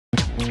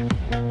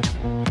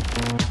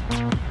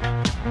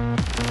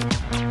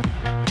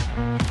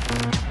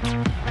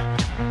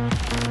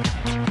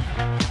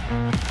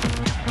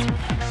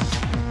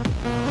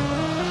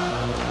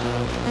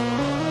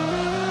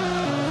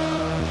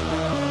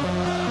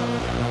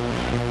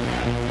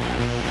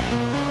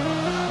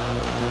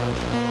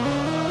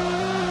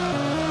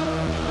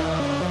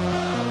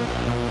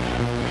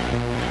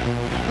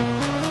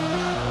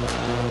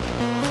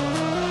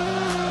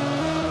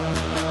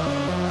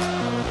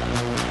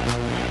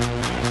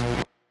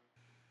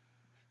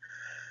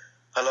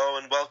Hello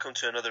and welcome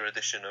to another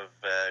edition of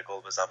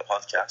Golbazan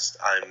Podcast.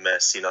 I'm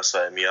Sinos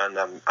Mian.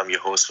 I'm your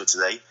host for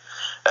today.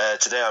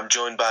 Today I'm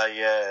joined by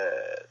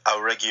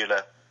our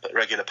regular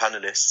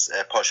panelists,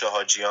 Pasha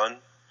Hajian,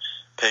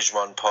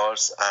 Pejman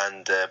Pars,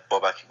 and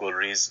Bobak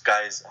Gulriz.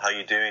 Guys, how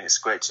you doing? It's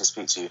great to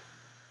speak to you.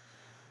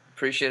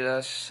 Appreciate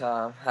us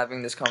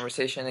having this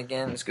conversation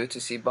again. It's good to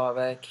see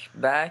Bobak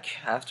back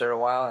after a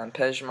while, and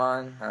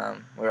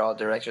Pejman. We're all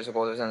directors of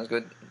Golbazan. It's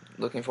good.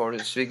 Looking forward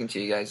to speaking to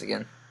you guys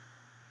again.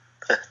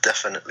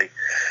 Definitely.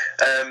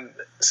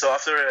 So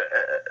after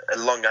a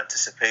long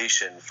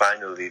anticipation,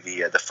 finally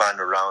the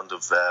final round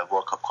of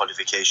World Cup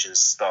qualifications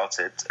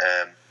started.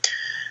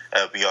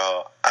 We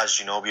are, as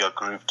you know, we are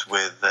grouped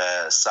with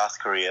South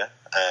Korea,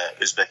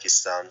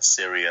 Uzbekistan,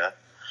 Syria,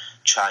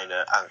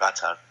 China, and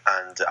Qatar.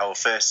 And our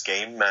first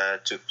game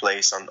took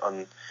place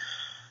on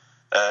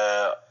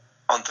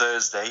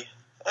Thursday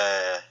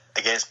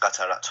against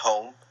Qatar at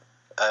home.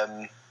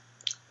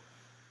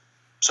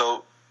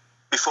 So,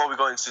 before we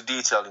go into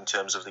detail in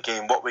terms of the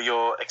game, what were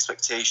your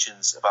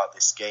expectations about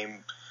this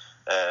game?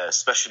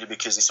 Especially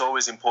because it's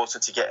always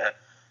important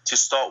to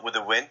start with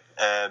a win.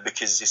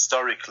 Because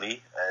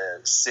historically,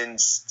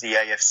 since the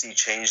AFC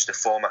changed the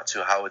format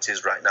to how it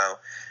is right now,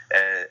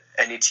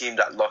 any team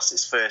that lost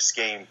its first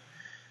game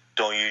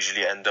don't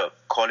usually end up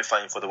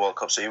qualifying for the World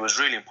Cup. So it was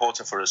really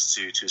important for us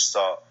to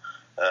start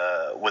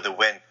with a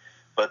win.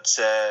 But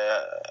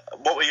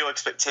what were your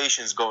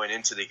expectations going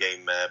into the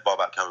game,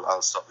 Bobak?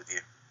 I'll start with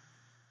you.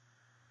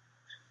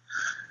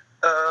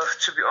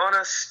 To be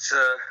honest,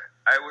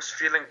 I was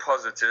feeling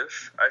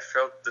positive. I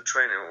felt the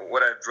training,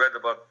 what I've read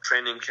about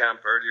training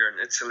camp earlier in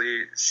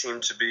Italy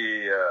seemed to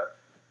be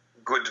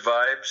good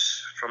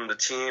vibes from the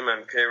team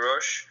and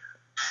Queiroz.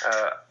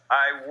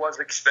 I was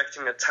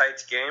expecting a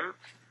tight game.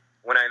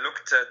 When I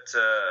looked at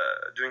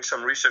doing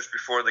some research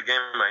before the game,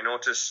 I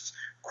noticed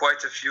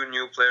quite a few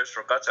new players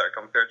for Qatar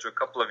compared to a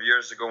couple of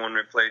years ago when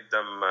we played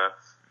them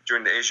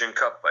during the Asian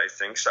Cup, I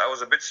think. So I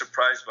was a bit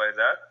surprised by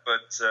that,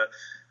 but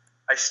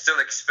I still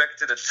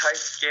expected a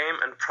tight game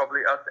and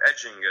probably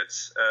out-edging it.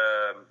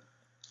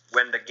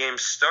 When the game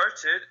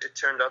started, it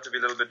turned out to be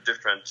a little bit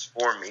different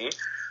for me.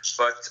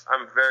 But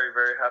I'm very,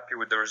 very happy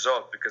with the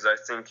result because I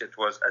think it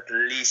was at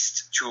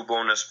least 2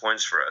 bonus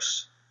points for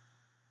us.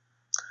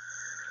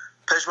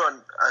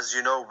 Pejman, as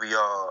you know, we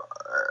are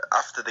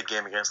after the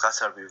game against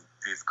Qatar,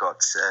 we've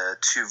got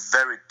 2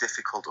 very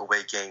difficult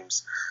away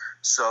games.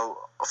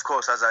 So, of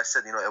course, as I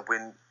said, a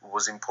win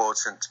was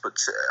important. But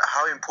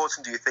how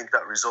important do you think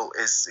that result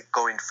is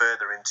going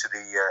further into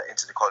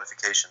the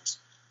qualifications?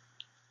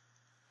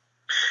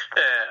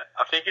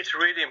 I think it's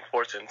really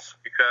important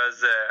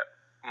because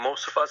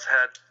most of us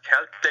had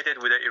calculated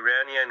with an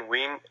Iranian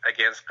win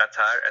against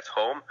Qatar at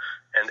home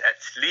and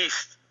at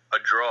least a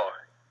draw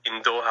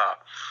in Doha.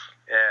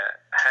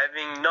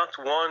 Having not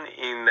won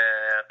in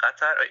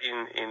Qatar,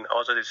 in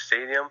Azadi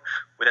Stadium,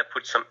 would have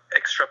put some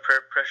extra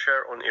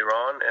pressure on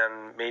Iran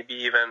and maybe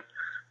even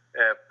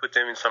put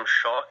them in some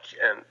shock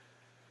and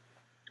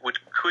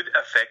could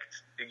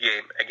affect the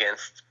game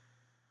against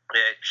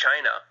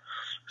China.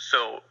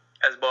 So,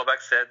 as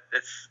Bobak said,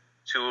 it's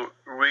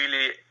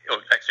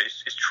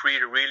it's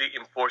 3 really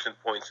important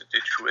points, 2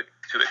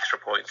 extra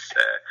points.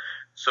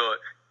 So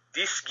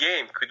this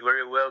game could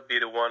very well be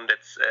the one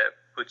that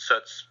puts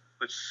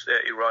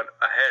Iran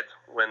ahead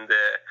when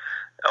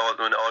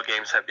all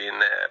games have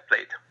been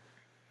played.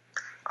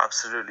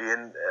 Absolutely,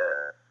 and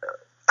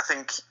I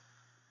think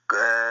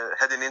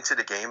heading into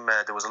the game,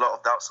 there was a lot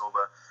of doubts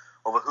over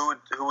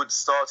who would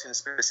start in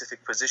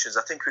specific positions.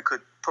 I think we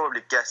could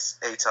probably guess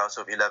 8 out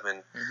of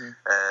 11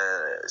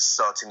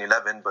 starting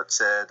 11, but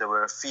there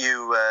were a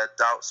few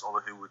doubts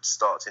over who would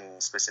start in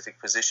specific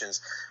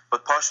positions.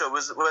 But Pasha,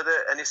 were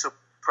there any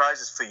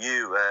surprises for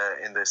you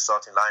in the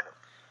starting lineup?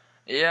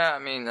 Yeah,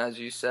 as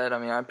you said,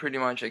 I pretty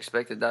much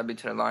expected Dabi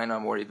to the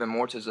lineup or even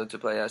Mortaza to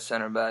play as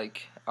center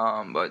back.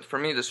 But for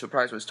me, the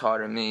surprise was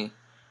Taremi.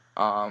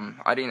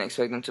 I didn't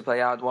expect him to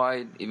play out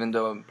wide, even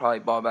though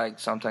probably Bobak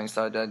sometimes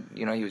thought that,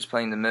 he was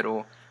playing the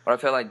middle. But I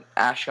felt like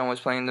Ashkan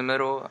was playing the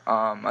middle.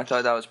 I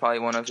thought that was probably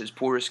one of his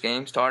poorest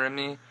games,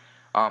 Taremi.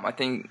 I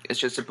think it's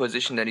just a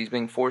position that he's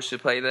being forced to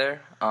play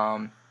there.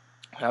 I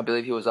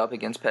believe he was up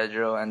against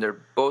Pedro, and they're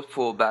both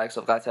full backs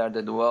of Qatar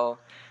did well.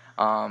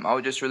 I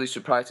was just really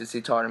surprised to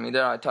see Taremi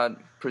there. I thought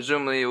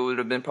presumably it would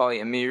have been probably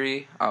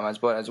Amiri,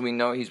 but as we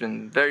know, he's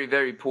been very,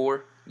 very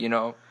poor,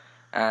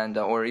 and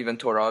or even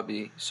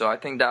Torabi. So I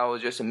think that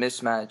was just a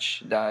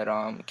mismatch that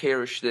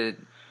Queiroz did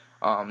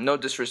No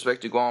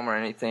disrespect to Guam or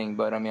anything,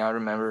 but I mean, I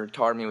remember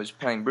Taremi was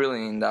playing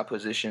brilliantly in that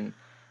position,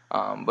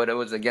 but it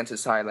was against a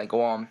side like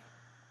Guam.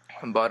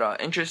 But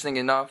interesting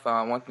enough,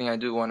 one thing I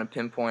do want to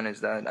pinpoint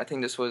is that I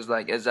think this was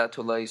like Izzat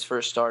Toulay's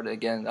first start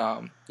again,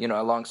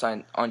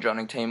 alongside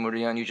Andranik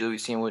Teimourian. Usually we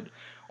see him with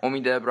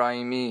Omid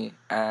Ebrahimi,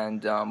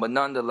 and but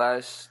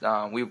nonetheless,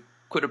 we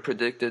could have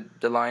predicted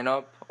the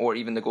lineup, or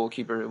even the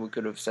goalkeeper. We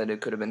could have said it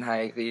could have been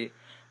Haigui.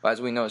 But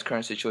as we know, his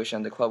current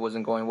situation, the club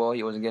wasn't going well.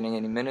 He wasn't getting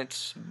any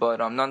minutes. But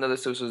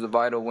nonetheless, this was a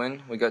vital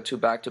win. We got 2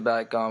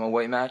 back-to-back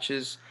away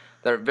matches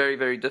that are very,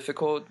 very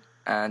difficult.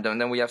 And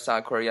then we have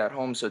South Korea at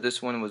home, so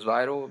this win was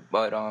vital.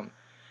 But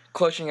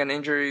clutching an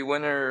injury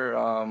winner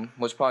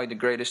was probably the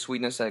greatest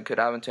sweetness that could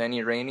happen to any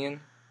Iranian.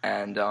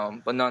 And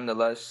but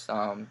nonetheless,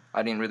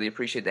 I didn't really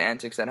appreciate the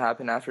antics that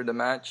happened after the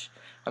match.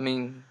 I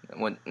mean,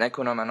 with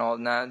Nekonam and all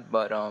that.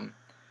 But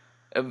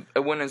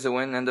a win is a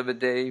win, end of the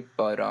day.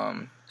 But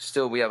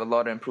still, we have a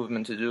lot of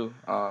improvement to do.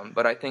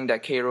 But I think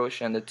that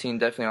Queiroz and the team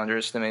definitely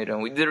underestimated them.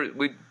 We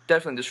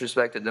definitely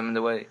disrespected them in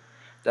the way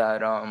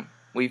that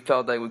we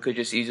felt like we could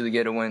just easily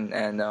get a win,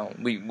 and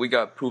we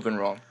got proven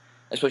wrong,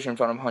 especially in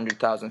front of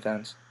 100,000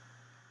 fans.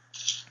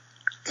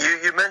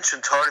 You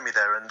mentioned Taremi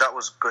there, and that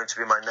was going to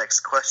be my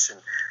next question.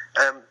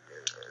 Not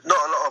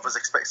a lot of us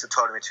expected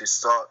Taremi to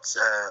start.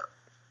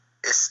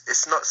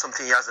 It's not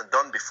something he hasn't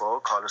done before.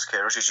 Carlos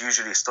Queiroz has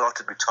usually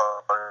started with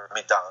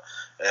Taremi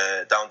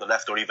down the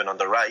left or even on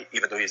the right,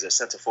 even though he's a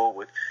centre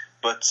forward.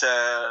 But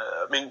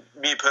I mean,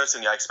 me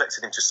personally, I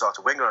expected him to start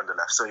a winger on the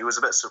left, so it was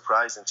a bit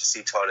surprising to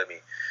see Taremi.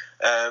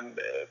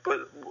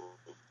 But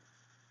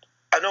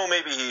I know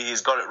maybe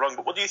he's got it wrong.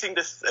 But what do you think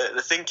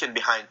the thinking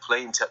behind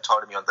playing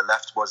Taremi on the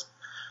left was?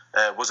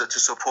 Was it to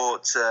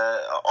support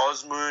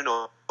Osman,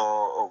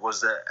 or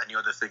was there any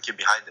other thinking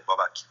behind it,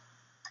 Babak?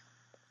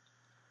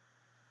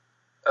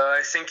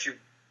 I think you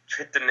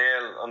hit the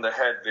nail on the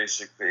head,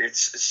 basically.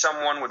 It's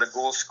someone with a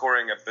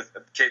goal-scoring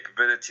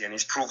capability, and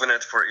he's proven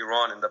it for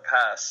Iran in the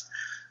past.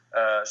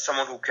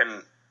 Someone who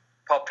can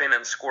pop in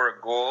and score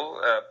a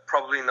goal,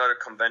 probably not a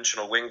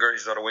conventional winger.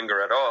 He's not a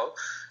winger at all.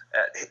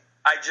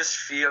 I just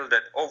feel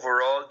that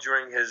overall,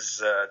 during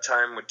his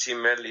time with Team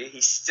Melli,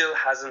 he still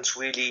hasn't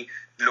really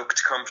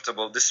looked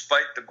comfortable,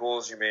 despite the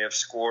goals he may have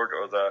scored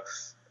or the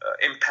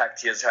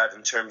impact he has had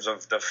in terms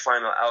of the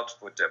final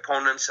output. The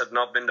opponents have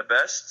not been the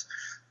best,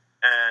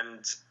 and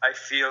I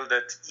feel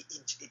that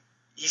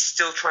he's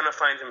still trying to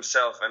find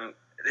himself, and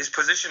his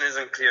position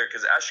isn't clear,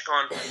 because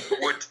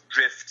Ashkan would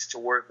drift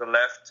towards the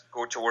left,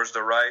 go towards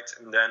the right,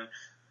 and then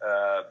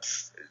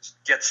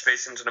get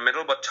space into the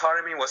middle. But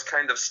Taremi was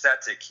kind of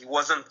static. He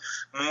wasn't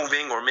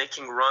moving or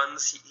making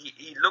runs.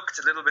 He looked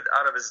a little bit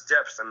out of his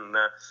depth, and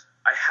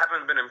I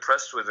haven't been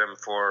impressed with him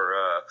for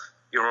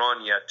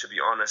Iran yet, to be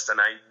honest.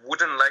 And I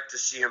wouldn't like to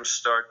see him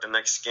start the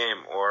next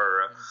game,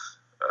 or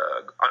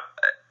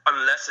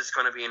unless it's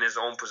going to be in his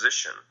own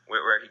position,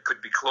 where he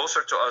could be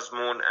closer to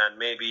Osman and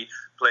maybe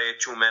play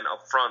 2 men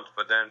up front.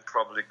 But then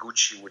probably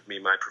Gucci would be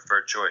my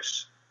preferred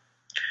choice.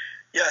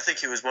 Yeah, I think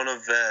he was one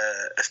of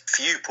a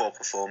few poor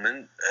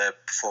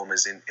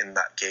performers in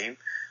that game.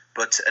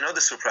 But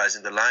another surprise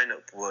in the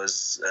lineup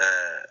was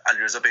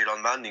Alireza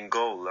Beiranvand in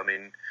goal. I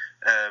mean,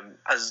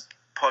 as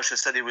Pasha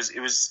said, it was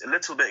a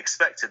little bit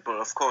expected, but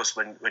of course,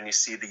 when you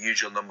see the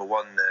usual number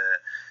one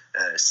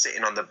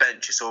sitting on the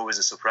bench, it's always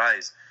a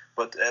surprise.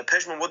 But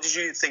Pejman, what did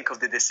you think of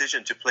the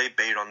decision to play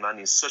Beiranvand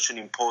in such an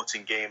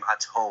important game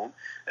at home?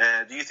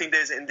 Do you think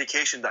there's an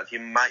indication that he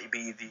might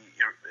be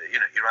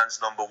Iran's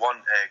number one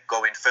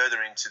going further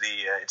into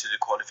the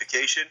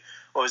qualification,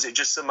 or is it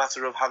just a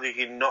matter of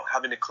him not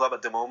having a club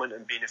at the moment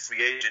and being a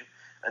free agent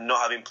and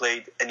not having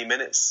played any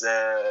minutes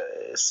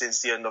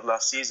since the end of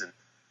last season?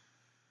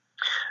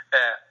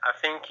 I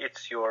think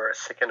it's your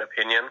second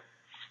opinion.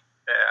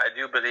 I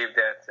do believe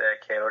that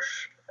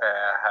Queiroz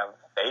have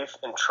faith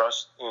and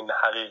trust in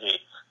Hariri,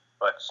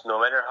 but no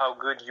matter how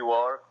good you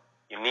are,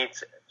 you need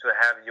to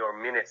have your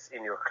minutes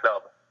in your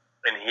club,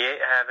 and he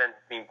haven't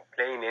been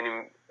playing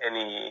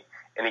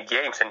any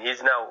games, and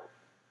he's now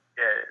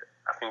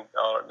I think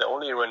the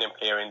only Iranian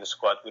player in the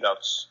squad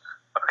without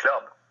a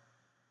club.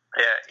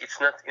 It's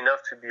not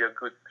enough to be a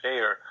good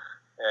player.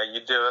 You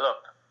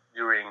develop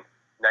during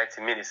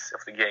 90 minutes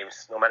of the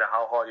games. No matter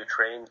how hard you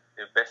train,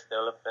 the best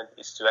development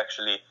is to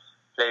actually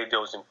play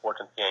those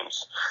important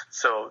games.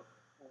 So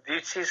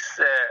this is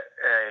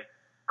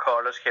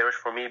Carlos Queiroz,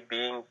 for me,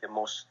 being the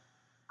most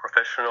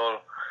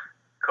professional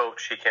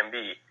coach he can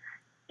be.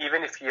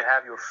 Even if you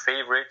have your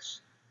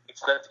favorites,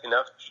 it's not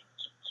enough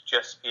to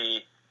just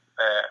be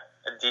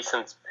a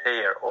decent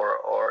player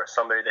or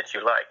somebody that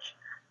you like.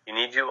 You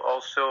need to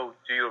also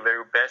do your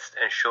very best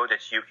and show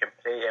that you can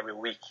play every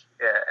week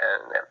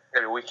and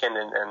every weekend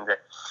and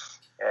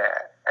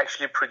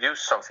actually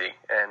produce something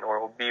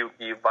or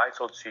be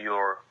vital to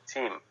your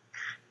team.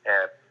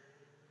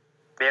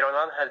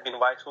 Beiranvand has been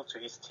vital to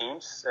his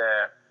teams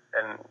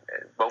and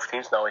both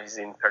teams. Now he's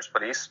in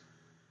Persepolis,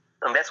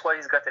 and that's why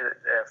he's got a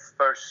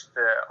first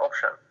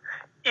option.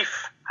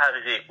 If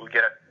Hariri will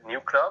get a new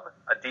club,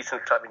 a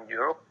decent club in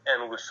Europe,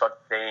 and will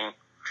start playing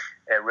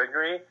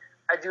regularly,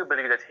 I do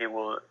believe that he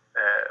will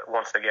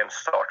once again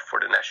start for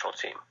the national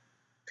team.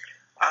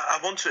 I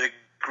want to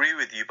agree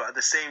with you, but at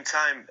the same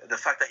time, the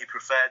fact that he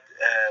preferred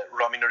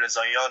Ramin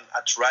Rezaeian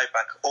at right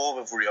back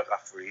over Buriak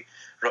Afuri,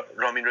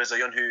 Ramin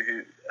Rezaeian,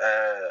 who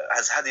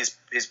has had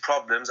his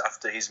problems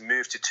after his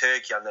move to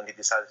Turkey, and then he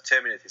decided to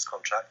terminate his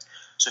contract.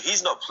 So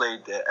he's not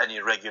played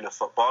any regular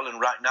football, and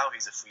right now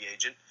he's a free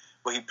agent.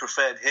 But he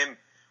preferred him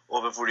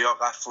over Buriak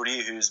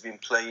Afuri, who's been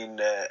playing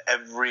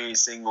every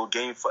single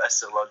game for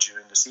Estelar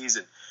during the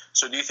season.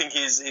 So do you think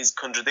he's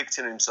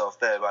contradicting himself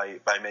there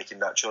by making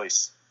that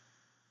choice?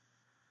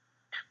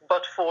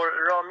 But for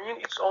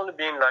Ramin, it's only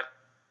been like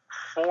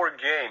 4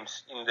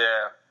 games in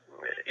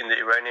the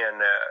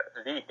Iranian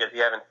league that he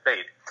haven't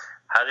played.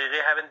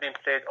 Hariri haven't been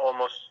played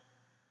almost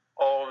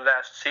all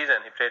last season.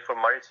 He played for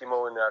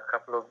Maritimo in a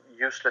couple of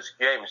useless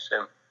games,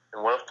 and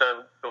in one of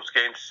those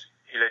games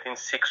he let in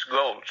 6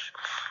 goals.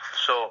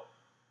 So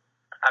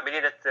I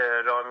believe that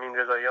Ramin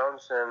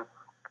Rezaeian's and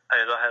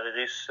Reza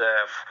Hariri's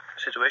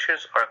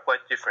situations are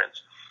quite different.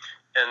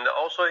 And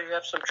also he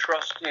has some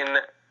trust in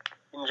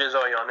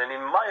Rezaeian. And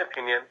in my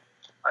opinion,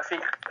 I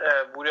think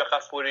Buriak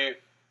Afuri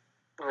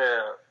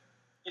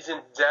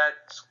isn't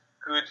that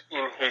good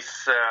in his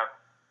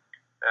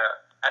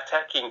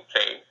attacking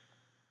play.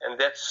 And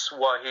that's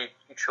why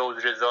he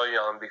chose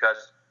Rezaeian,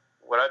 because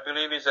what I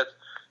believe is that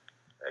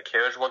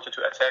Queiroz wanted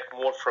to attack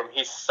more from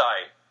his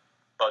side,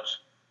 but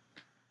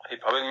he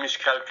probably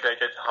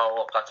miscalculated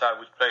how Qatar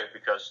would play,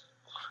 because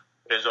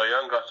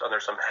Rezaeian got under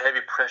some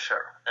heavy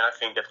pressure, and I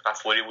think that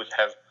Afuri would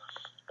have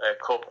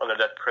coped under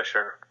that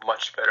pressure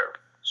much better.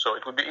 So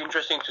it would be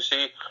interesting to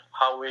see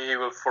how he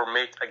will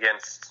formate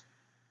against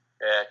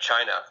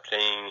China,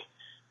 playing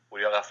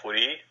Buriak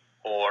Afuri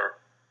or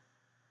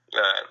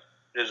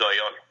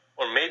Rezaeian,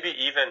 or maybe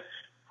even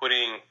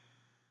putting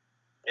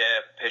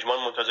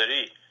Pejman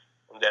Montazeri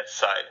on that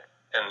side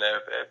and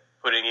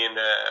putting in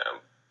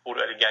Pur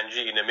El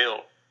Ganji in the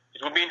middle.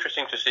 It would be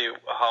interesting to see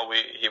how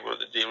he will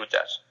deal with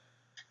that.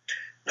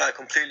 No, I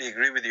completely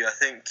agree with you. I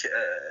think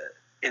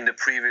in the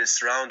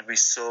previous round we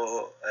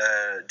saw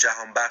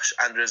Jahan Bakhsh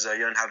and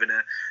Rezaeian having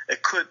a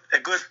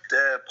good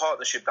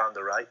partnership down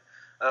the right.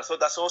 And I thought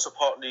that's also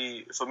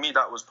partly, for me,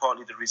 that was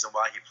partly the reason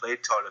why he played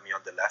Taremi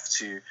on the left,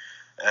 to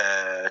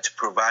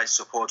provide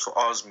support for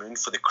Osman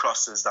for the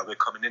crosses that were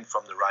coming in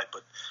from the right.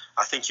 But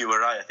I think you were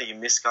right. I think he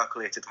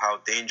miscalculated how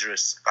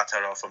dangerous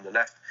Qatar are from the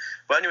left.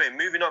 But anyway,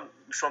 moving on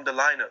from the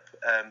lineup,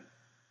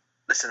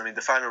 listen, I mean,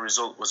 the final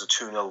result was a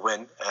 2-0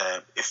 win.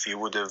 If you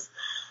would have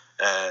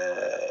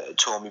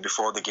told me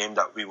before the game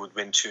that we would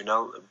win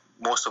 2-0,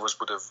 most of us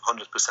would have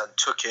 100%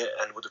 took it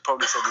and would have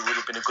probably said it would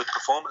have been a good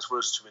performance for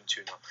us to win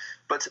 2-0.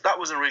 But that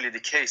wasn't really the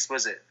case,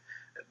 was it?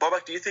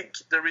 Bobak, do you think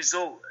the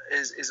result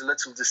is a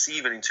little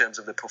deceiving in terms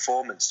of the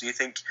performance? Do you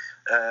think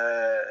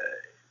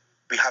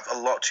we have a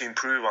lot to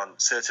improve on,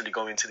 certainly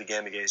going into the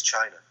game against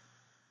China?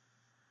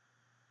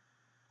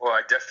 Well,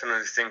 I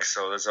definitely think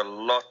so. There's a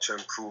lot to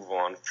improve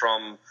on,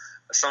 from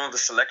some of the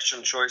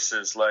selection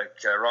choices like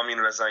Ramin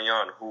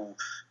Rezaeian, who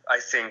I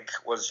think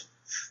was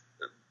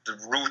the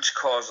root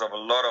cause of a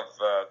lot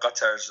of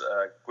Qatar's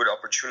good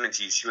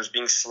opportunities. He was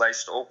being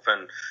sliced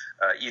open,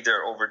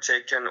 either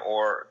overtaken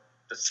or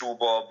the through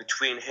ball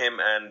between him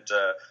and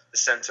the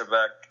centre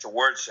back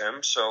towards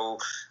him. So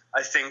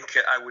I think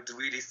I would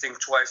really think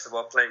twice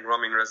about playing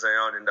Ramin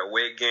Rezaeian in the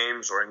away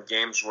games or in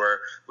games where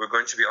we're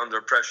going to be under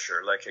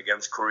pressure, like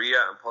against Korea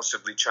and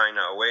possibly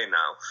China away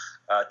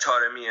now.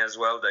 Taremi as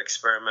well, the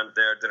experiment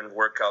there didn't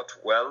work out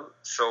well.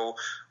 So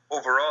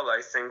overall,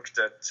 I think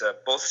that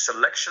both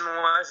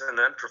selection-wise and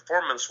then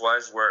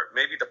performance-wise were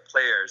maybe the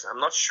players. I'm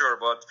not sure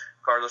about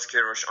Carlos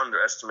Queiroz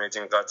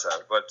underestimating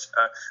Qatar, but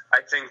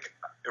I think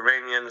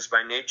Iranians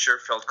by nature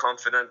felt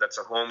confident. That's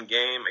a home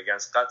game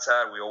against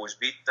Qatar. We always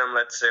beat them,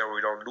 let's say, or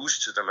we don't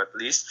lose to them at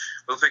least.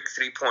 We'll pick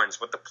 3 points.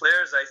 But the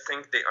players, I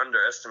think they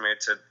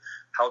underestimated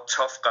how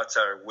tough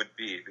Qatar would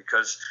be,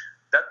 because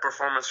that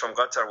performance from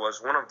Qatar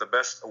was one of the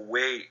best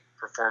away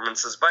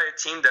performances by a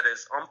team that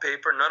is on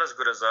paper not as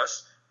good as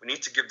us. We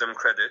need to give them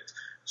credit.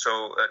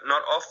 So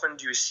not often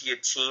do you see a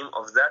team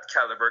of that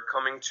caliber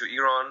coming to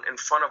Iran in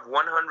front of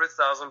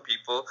 100,000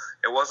 people.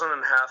 It wasn't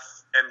in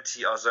half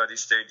empty Azadi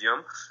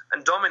Stadium,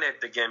 and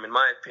dominate the game, in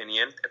my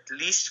opinion, at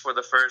least for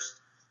the first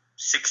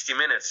 60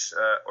 minutes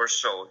or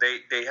so.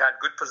 They had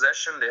good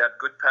possession. They had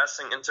good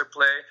passing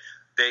interplay.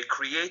 They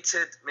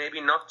created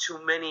maybe not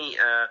too many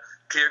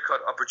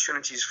clear-cut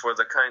opportunities for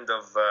the kind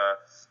of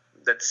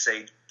let's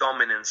say,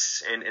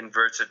 dominance in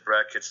inverted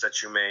brackets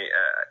that you may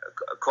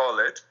call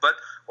it. But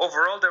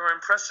overall, they were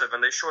impressive,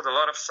 and they showed a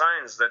lot of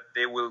signs that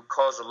they will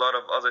cause a lot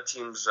of other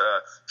teams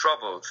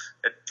trouble.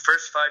 At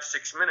first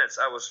 5-6 minutes,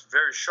 I was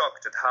very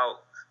shocked at how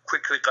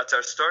quickly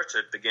Qatar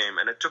started the game,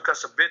 and it took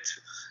us a bit,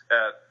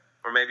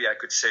 or maybe I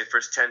could say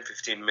first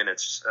 10-15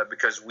 minutes,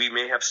 because we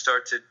may have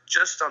started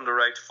just on the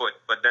right foot,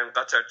 but then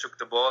Qatar took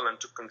the ball and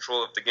took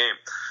control of the game.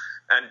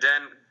 And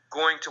then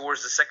going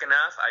towards the second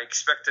half, I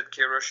expected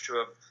Queiroz to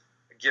have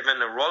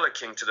given a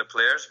rollicking to the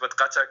players, but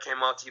Qatar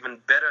came out even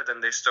better than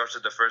they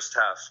started the first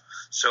half.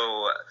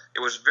 So it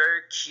was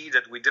very key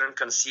that we didn't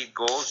concede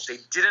goals. They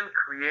didn't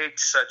create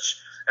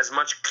as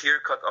much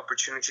clear-cut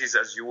opportunities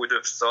as you would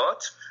have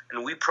thought,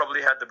 and we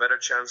probably had the better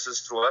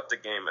chances throughout the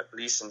game, at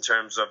least in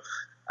terms of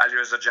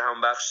Alireza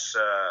Jahanbakhsh's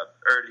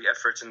early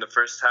effort in the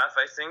first half,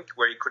 I think,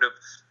 where he could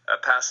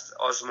have passed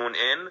Osmoon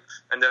in,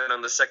 and then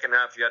on the second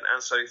half you had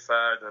Ansari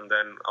Fad, and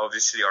then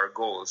obviously our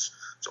goals.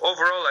 So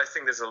overall, I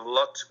think there's a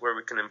lot where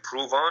we can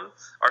improve on.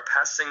 Our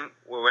passing,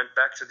 we went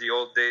back to the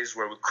old days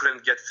where we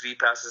couldn't get 3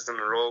 passes in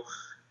a row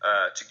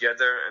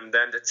together, and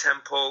then the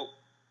tempo,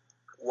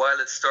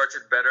 while it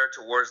started better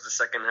towards the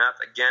second half,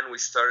 again, we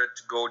started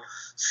to go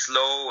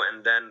slow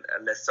and then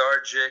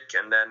lethargic,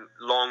 and then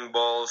long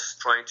balls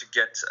trying to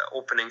get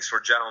openings for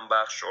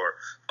Jahanbakhsh or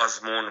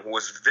Osmoon, who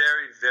was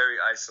very, very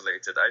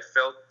isolated. I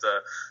felt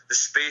the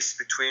space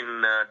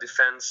between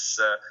defense,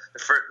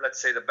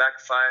 let's say the back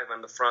 5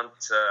 and the front,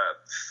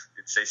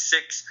 let's say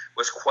 6,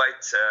 was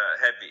quite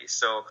heavy.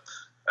 So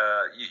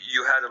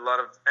you had a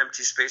lot of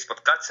empty space,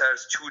 but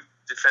Qatar's 2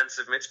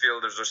 defensive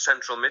midfielders or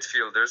central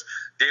midfielders,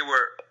 they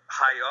were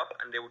high up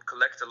and they would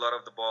collect a lot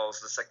of the balls,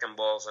 the second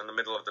balls in the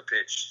middle of the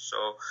pitch. So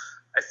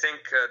I think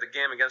the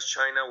game against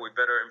China, we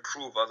better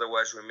improve,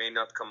 otherwise we may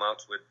not come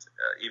out with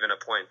even a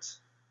point.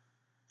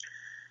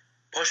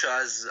 Pasha,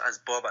 as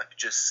Babak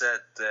just said,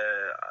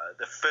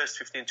 the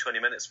first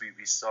 15-20 minutes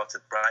we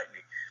started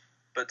brightly,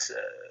 but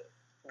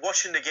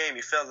watching the game,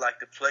 it felt like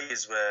the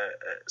players were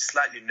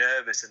slightly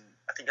nervous, and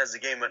I think as the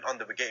game went on,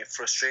 they were getting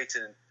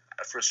frustrated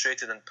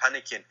and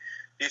panicking.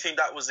 Do you think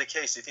that was the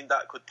case? Do you think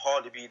that could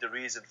partly be the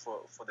reason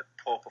for the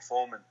poor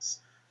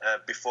performance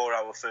before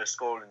our first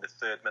goal in the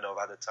 3rd minute of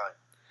added time?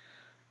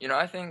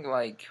 I think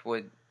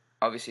with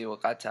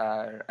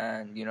Qatar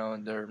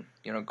and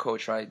their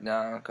coach right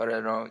now,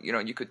 Carrero,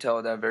 you could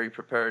tell they're very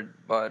prepared.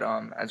 But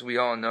as we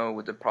all know,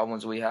 with the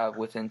problems we have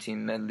within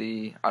Team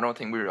Melli, I don't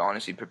think we were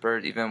honestly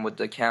prepared. Even with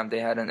the camp they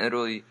had in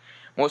Italy,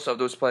 most of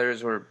those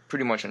players were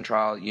pretty much on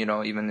trial,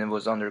 even if it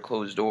was under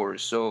closed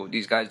doors. So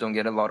these guys don't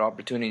get a lot of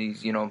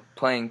opportunities,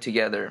 playing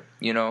together,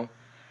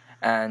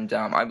 And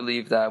I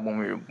believe that when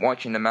we were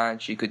watching the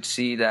match, you could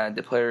see that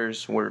the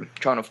players were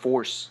trying to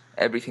force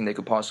everything they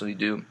could possibly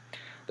do.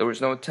 There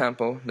was no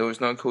tempo, there was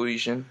no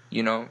cohesion,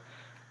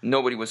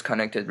 Nobody was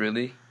connected,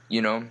 really,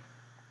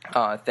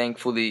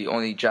 Thankfully,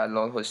 only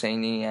Jalal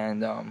Hosseini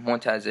and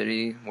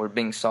Montazeri were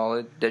being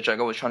solid.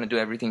 Dejaga was trying to do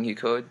everything he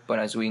could, but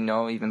as we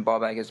know, even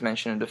Babak has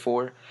mentioned it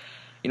before,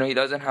 he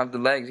doesn't have the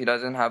legs, he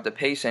doesn't have the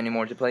pace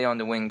anymore to play on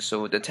the wing,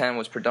 so the 10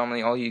 was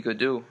predominantly all he could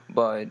do.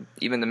 But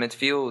even the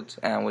midfield,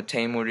 and with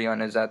Taymouri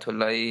and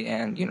Izzatullahi,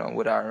 and,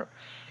 with our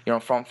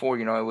front 4,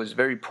 it was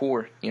very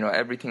poor.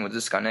 Everything was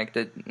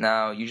disconnected.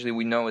 Now, usually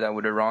we know that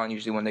with Iran,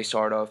 usually when they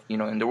start off,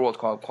 in the World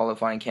Cup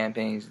qualifying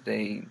campaigns,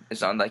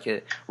 it's not like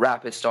a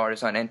rapid start.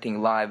 It's not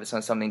anything live. It's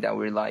not something that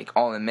we're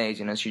all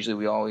amazed. It's usually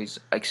we always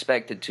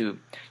expected to,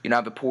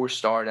 have a poor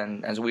start.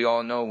 And as we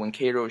all know, when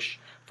Queiroz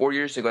 4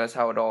 years ago, that's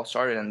how it all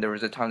started. And there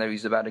was a time that he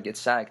was about to get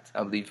sacked,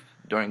 I believe,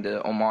 during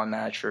the Oman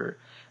match, or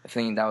I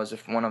think that was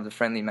one of the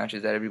friendly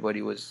matches that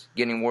everybody was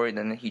getting worried.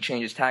 And he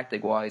changed his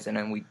tactic-wise, and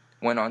then we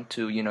went on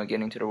to,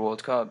 getting to the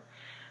World Cup.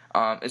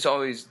 It's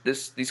always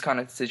these kind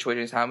of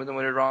situations happen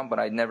with Iran, but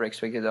I never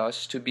expected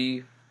us to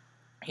be,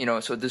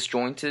 so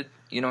disjointed,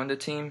 in the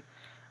team.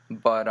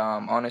 But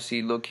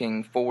honestly,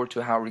 looking forward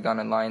to how we're going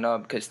to line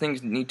up, because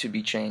things need to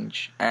be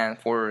changed. And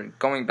for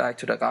going back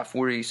to the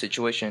Ghafouri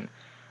situation,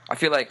 I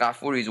feel like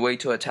Ghafouri is way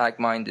too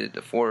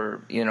attack-minded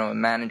for, a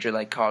manager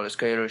like Carlos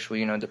Queiroz,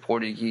 who, the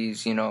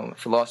Portuguese,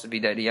 philosophy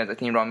that he has. I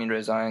think Ramin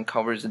Rezaeian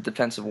covers the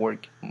defensive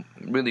work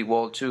really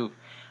well, too.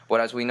 But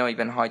as we know,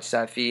 even Haj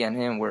Safi and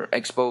him were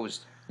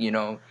exposed,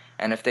 and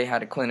if they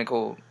had a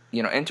clinical,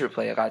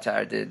 interplay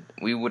Qatar did,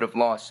 we would have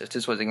lost. If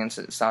this was against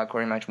the South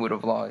Korean match, we would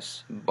have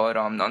lost. But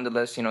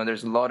nonetheless,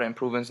 there's a lot of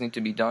improvements need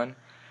to be done.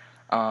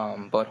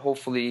 But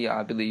hopefully,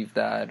 I believe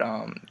that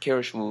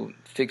Queiroz will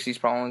fix these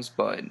problems.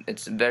 But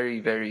it's very,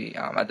 very,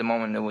 at the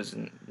moment, it was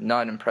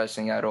not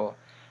impressing at all.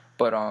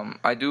 But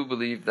I do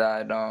believe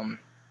that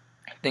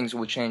things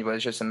will change, but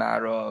it's just a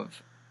matter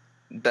of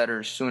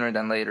better sooner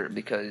than later,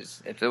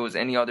 because if it was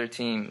any other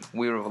team,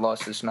 we would have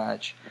lost this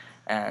match.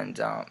 And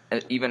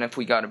even if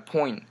we got a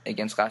point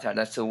against Qatar,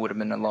 that still would have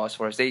been a loss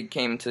for us. They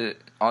came to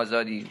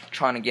Azadi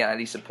trying to get at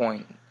least a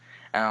point.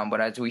 But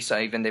as we saw,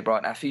 even they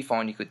brought Afif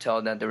on, you could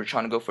tell that they were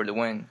trying to go for the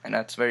win. And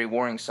that's very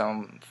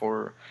worrisome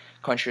for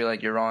a country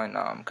like Iran,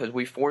 because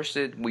we forced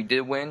it, we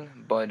did win,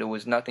 but it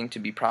was nothing to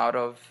be proud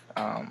of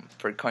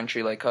for a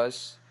country like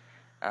us.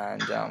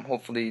 And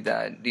hopefully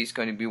that these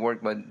going to be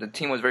worked. But the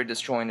team was very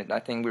disjointed. I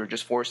think we were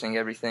just forcing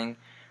everything.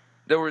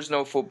 There was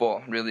no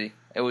football, really.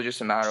 It was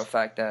just a matter of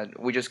fact that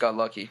we just got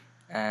lucky.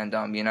 And,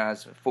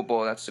 as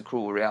football, that's the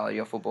cruel reality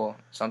of football.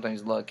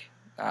 Sometimes luck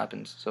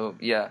happens. So,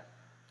 yeah.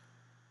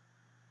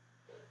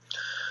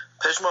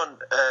 Pejman,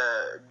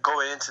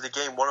 going into the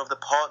game, one of the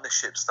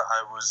partnerships that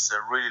I was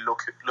really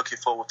looking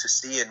forward to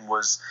seeing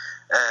was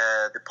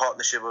the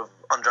partnership of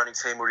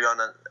Andranik Teymourian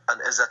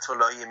and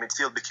Izzatullahi in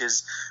midfield,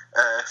 because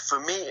for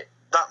me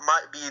that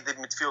might be the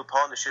midfield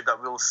partnership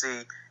that we'll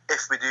see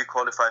if we do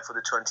qualify for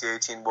the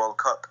 2018 World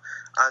Cup.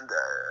 And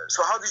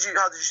so how did you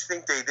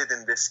think they did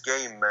in this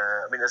game?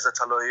 I mean,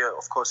 Izzatullahi,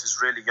 of course,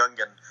 is really young,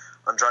 and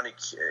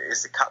Andranik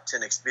is the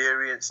captain,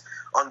 experience.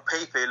 On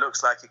paper, it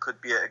looks like it could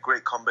be a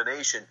great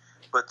combination.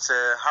 But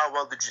how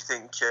well did you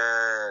think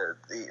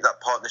that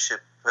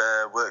partnership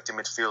worked in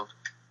midfield?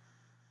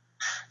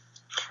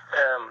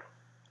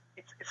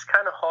 It's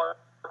kind of hard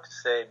to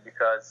say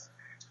because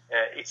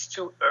it's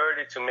too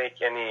early to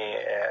make any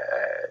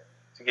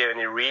to give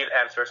any real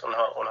answers on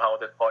how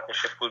the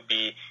partnership will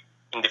be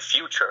in the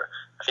future.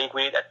 I think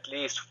we need at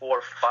least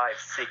 4, 5,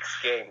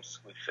 6 games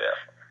with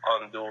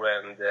Andu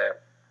and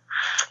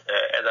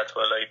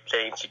Izzatullahi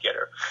playing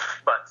together.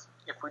 But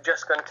if we're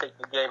just going to take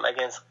the game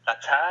against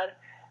Qatar,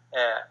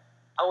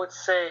 I would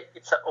say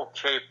it's an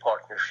okay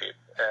partnership.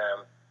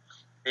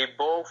 They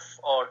both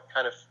are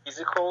kind of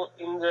physical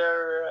in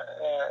their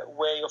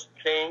way of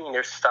playing, in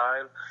their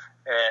style.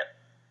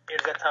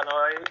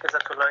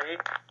 Izzatullahi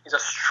is a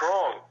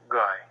strong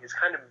guy. He's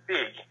kind of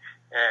big.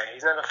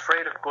 He's not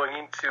afraid of going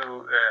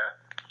into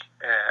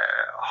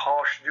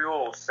harsh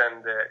duels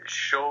and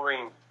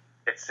showing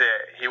that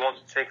he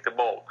wants to take the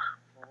ball.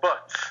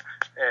 But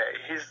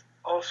he's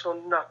also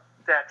not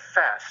that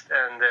fast.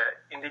 And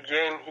in the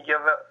game, he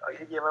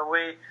gave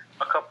away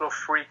a couple of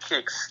free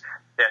kicks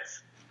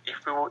that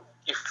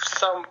if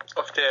some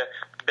of the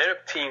better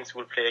teams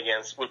will play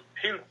against will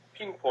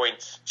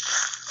pinpoint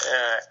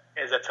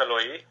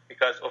Izzatullahi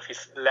because of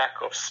his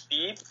lack of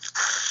speed,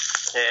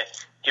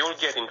 he will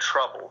get in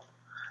trouble.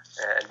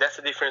 That's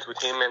the difference with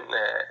him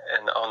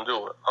and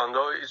Andu.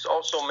 Andu is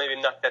also maybe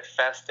not that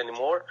fast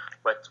anymore,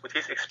 but with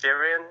his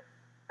experience,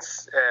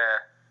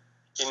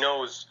 he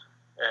knows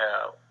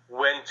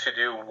when to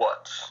do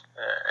what.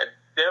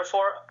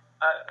 Therefore,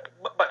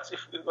 but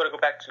if we're going to go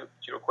back to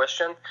your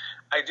question,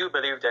 I do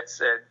believe that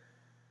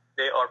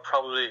they are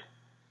probably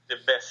the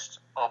best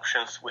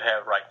options we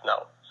have right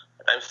now.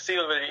 But I'm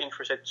still very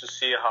interested to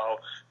see how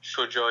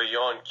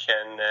Shojayan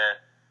can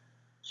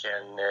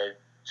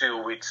do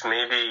with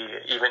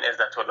maybe even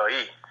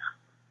Izzatullahi.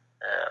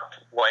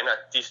 Why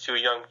not? These two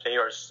young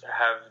players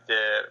have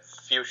the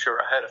future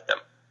ahead of them.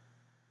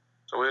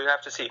 So we'll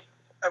have to see.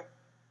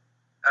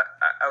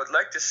 I would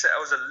like to say I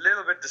was a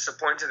little bit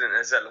disappointed in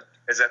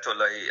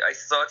Izzatullahi. I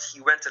thought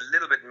he went a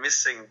little bit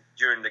missing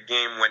during the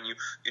game when you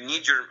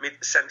need your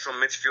central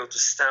midfield to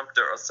stamp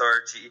their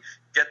authority,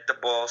 get the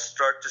ball,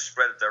 start to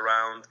spread it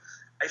around.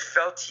 I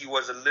felt he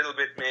was a little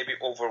bit maybe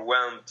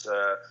overwhelmed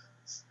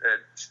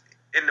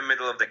in the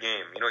middle of the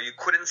game. You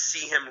couldn't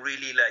see him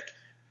really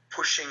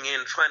pushing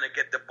in, trying to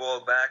get the ball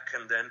back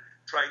and then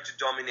trying to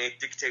dominate,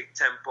 dictate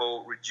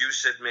tempo,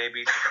 reduce it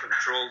maybe to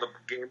control the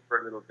game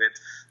for a little bit.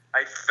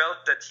 I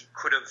felt that he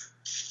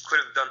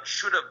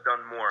should have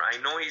done more. I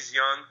know he's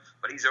young,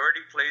 but he's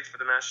already played for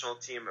the national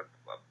team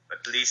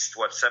at least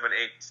 7,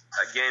 8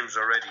 games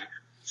already,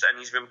 and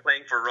he's been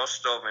playing for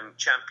Rostov in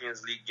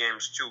Champions League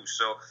games too.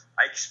 So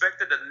I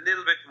expected a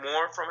little bit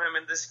more from him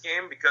in this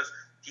game because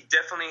he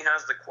definitely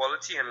has the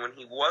quality, and when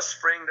he was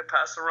spraying the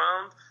pass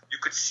around, you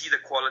could see the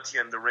quality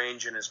and the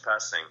range in his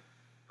passing.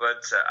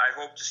 But I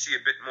hope to see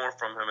a bit more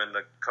from him in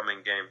the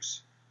coming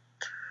games.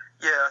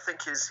 Yeah, I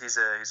think he's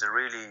a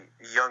really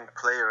young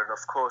player, and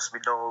of course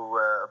we know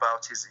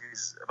about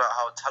about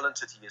how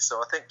talented he is. So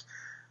I think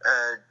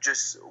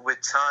just with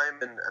time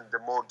and the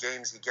more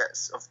games he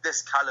gets of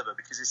this caliber,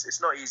 because it's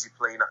not easy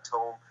playing at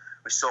home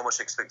with so much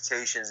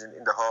expectations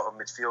in the heart of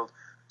midfield.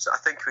 So I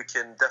think we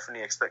can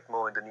definitely expect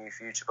more in the near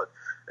future. But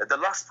the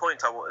last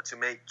point I wanted to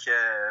make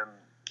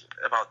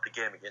about the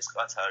game against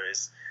Qatar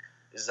is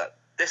that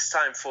this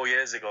time 4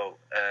 years ago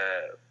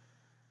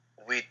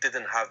we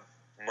didn't have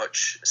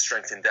much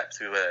strength in depth.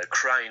 We were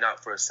crying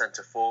out for a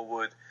centre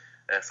forward,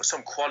 for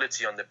some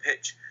quality on the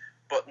pitch.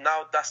 But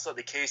now that's not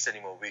the case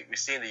anymore. We're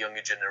seeing the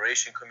younger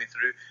generation coming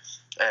through.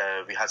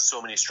 We had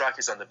so many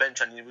strikers on the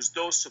bench, and it was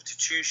those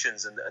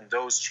substitutions and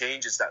those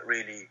changes that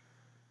really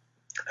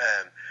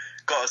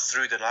got us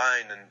through the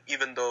line. And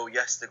even though,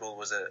 yes, the goal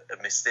was a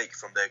mistake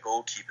from their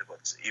goalkeeper,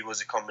 but it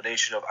was a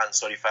combination of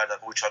Ansari Farda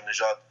and Bouchard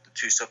Najad, the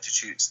two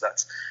substitutes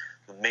that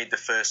made the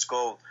first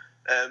goal.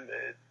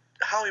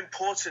 How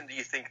important do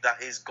you think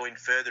that is going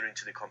further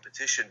into the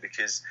competition?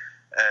 Because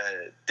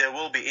there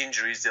will be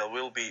injuries, there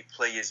will be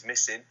players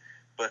missing,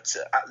 but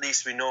at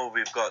least we know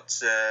we've got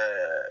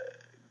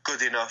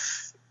good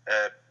enough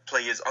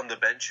players on the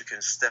bench who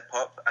can step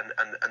up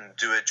and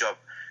do a job.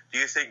 Do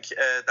you think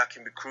that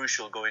can be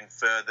crucial going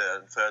further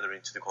and further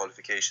into the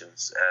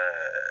qualifications,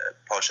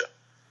 Pasha?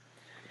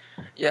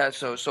 Yeah,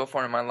 so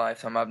far in my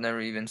lifetime, I've never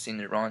even seen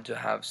Iran to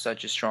have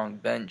such a strong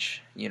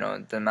bench.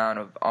 The amount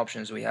of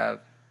options we have,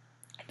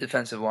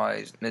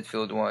 defensive-wise,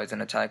 midfield-wise,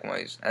 and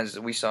attack-wise, as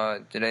we saw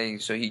today.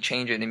 So he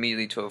changed it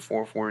immediately to a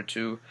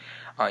 4-4-2,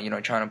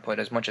 trying to put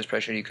as much as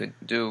pressure he could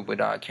do with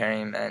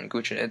Karim and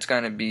Gucci. It's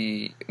going to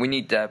be, we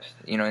need depth,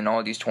 in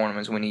all these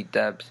tournaments, we need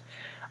depth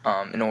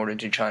in order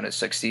to try to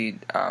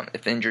succeed.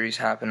 If injuries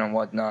happen and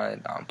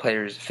whatnot,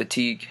 players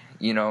fatigue,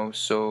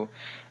 so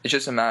it's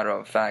just a matter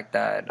of fact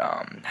that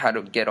how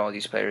to get all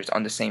these players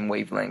on the same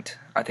wavelength,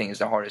 I think, is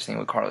the hardest thing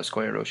with Carlos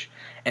Queiroz.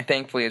 And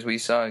thankfully, as we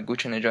saw,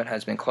 Gucci Najat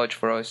has been clutch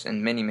for us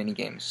in many, many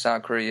games.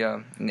 South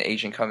Korea, in the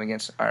Asian Cup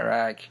against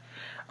Iraq,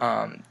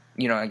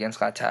 against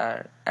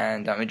Qatar.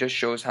 And it just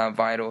shows how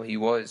vital he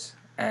was.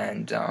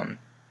 And,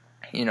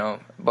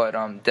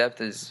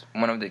 depth is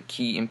one of the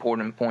key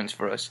important points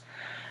for us.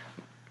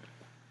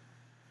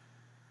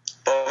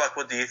 Babak,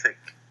 what do you think?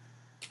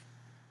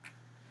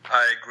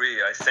 I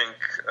agree. I think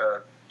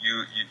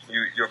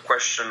your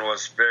question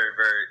was very,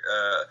 very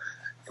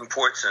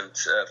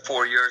important.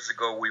 4 years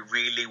ago, we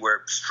really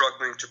were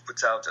struggling to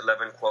put out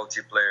 11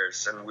 quality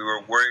players, and we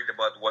were worried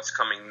about what's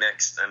coming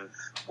next and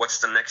what's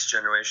the next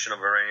generation of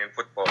Iranian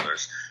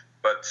footballers.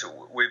 But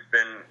we've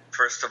been,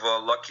 first of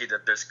all, lucky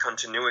that there's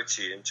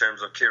continuity in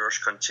terms of Queiroz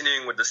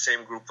continuing with the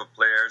same group of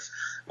players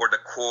or the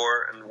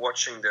core and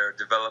watching their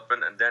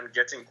development, and then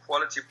getting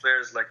quality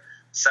players like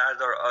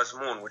Sardar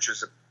Azmoun, which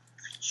is a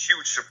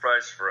huge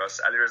surprise for us.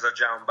 Ali Reza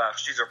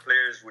Jahanbakhsh. These are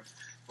players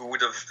who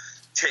would have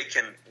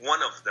taken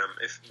one of them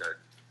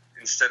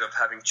instead of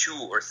having two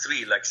or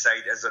three, like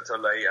Saeed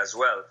Ezzatullahi as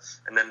well.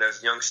 And then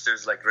there's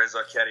youngsters like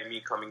Reza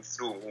Karimi coming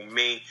through, who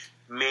may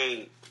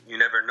you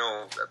never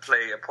know,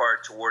 play a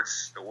part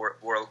towards the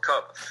World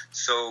Cup.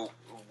 So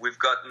we've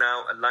got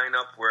now a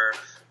lineup where,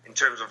 in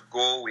terms of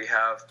goal, we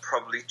have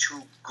probably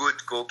two good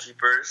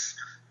goalkeepers.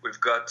 We've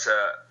got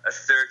a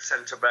third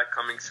centre-back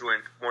coming through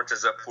in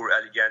Mortaza Pour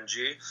Ali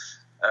Ganji.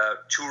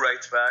 Two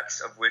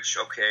right-backs, of which,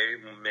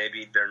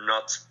 maybe they're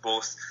not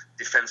both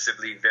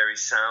defensively very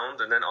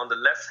sound. And then on the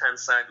left-hand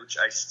side, which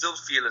I still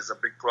feel is a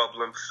big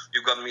problem,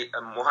 you've got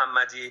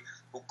Mohammadi,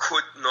 who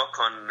could knock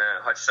on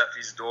Haj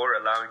Safi's door,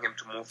 allowing him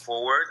to move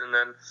forward. And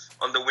then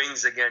on the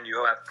wings, again,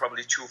 you have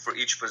probably two for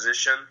each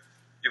position.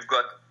 You've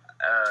got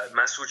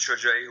Masoud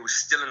Shojai, who's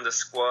still in the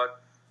squad.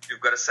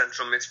 You've got a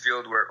central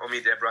midfield where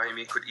Omid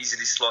Ebrahimi could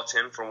easily slot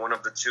in from one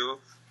of the two.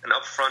 And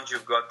up front,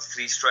 you've got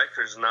three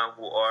strikers now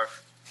who are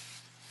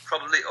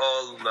probably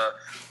all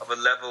of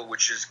a level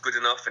which is good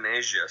enough in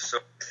Asia. So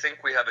I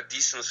think we have a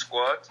decent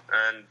squad,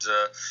 and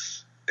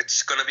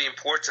it's going to be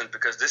important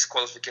because this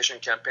qualification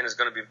campaign is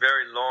going to be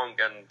very long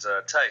and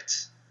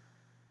tight.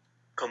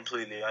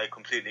 I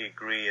completely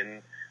agree.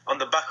 And on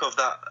the back of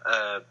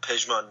that,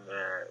 Pejman,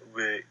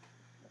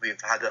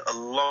 we've had a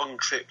long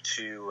trip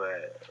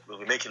we'll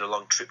be making a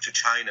long trip to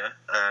China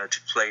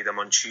to play them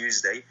on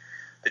Tuesday.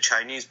 The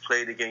Chinese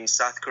played against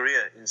South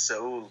Korea in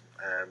Seoul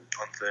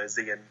on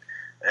Thursday, and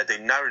they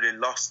narrowly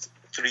lost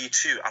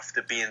 3-2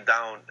 after being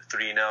down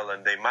 3-0,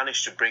 and they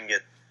managed to bring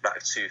it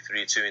back to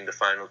 3-2 in the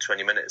final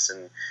 20 minutes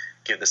and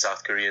give the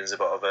South Koreans a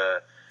bit of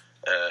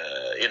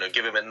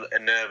give them a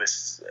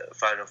nervous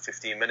final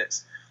 15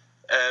 minutes.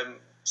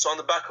 So on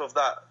the back of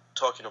that,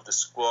 talking of the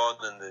squad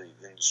and the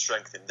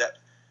strength and depth,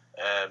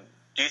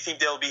 do you think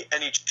there'll be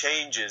any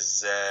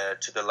changes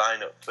to the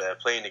lineup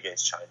playing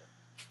against China?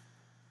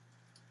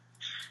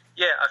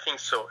 Yeah, I think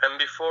so. And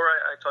before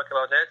I talk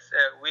about that,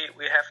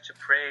 we have to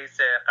praise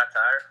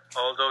Qatar,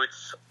 although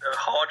it's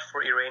hard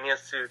for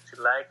Iranians to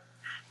like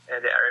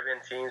the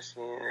Arabian teams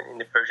in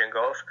the Persian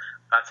Gulf.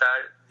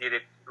 Qatar did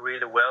it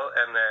really well,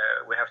 and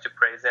we have to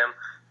praise them.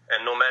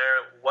 And no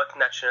matter what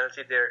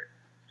nationality their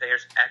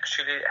players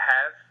actually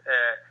have,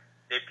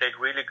 they played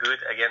really good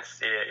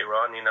against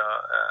Iran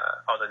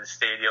out of the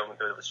stadium.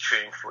 That was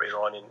cheering for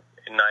Iran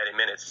in 90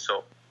 minutes.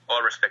 So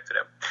all respect to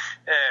them.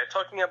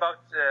 Talking about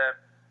the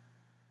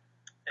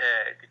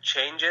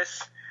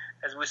changes,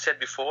 as we said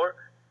before,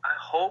 I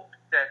hope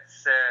that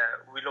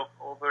we look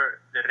over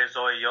the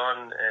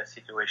Rezaeian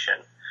situation.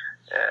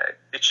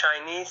 The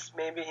Chinese,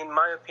 maybe in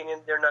my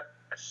opinion, they're not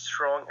as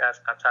strong as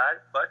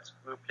Qatar, but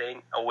we're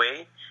playing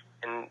away,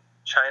 and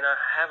China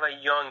have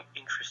a young,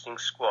 interesting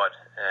squad.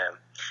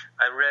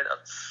 I read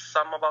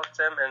some about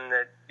them, and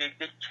they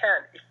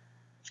can,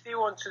 if they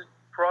want to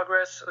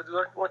progress or they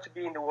want to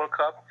be in the World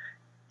Cup,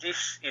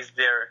 this is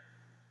their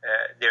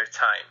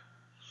time.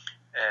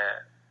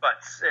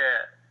 But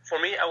for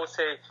me, I would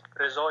say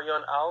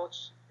Rezaeian out,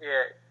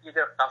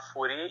 either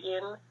Ghafouri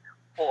in,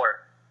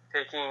 or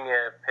taking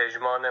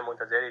Pejman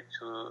Montazeri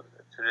to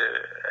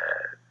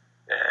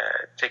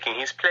taking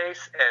his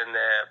place, and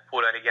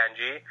Pour Ali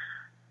Ganji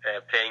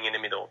playing in the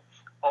middle.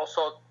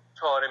 Also,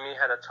 Taremi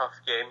had a tough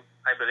game.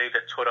 I believe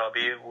that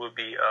Torabi will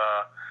be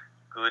a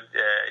good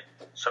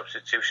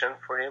substitution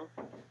for him,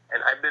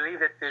 and I believe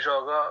that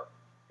Dejaga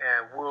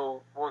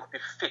won't be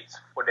fit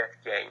for that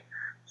game.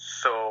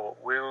 So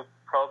we'll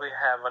probably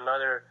have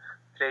another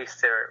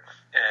place there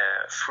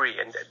free,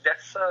 and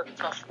that's a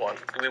tough one.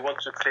 Do we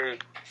want to play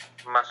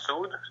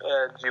Masoud?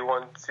 Do you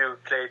want to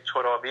play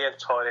Torabi and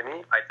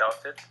Taremi? I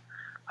doubt it.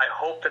 I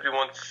hope that we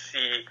want to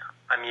see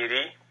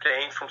Amiri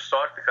playing from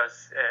start,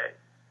 because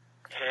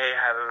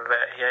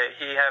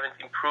he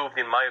haven't improved,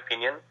 in my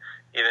opinion,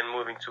 even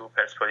moving to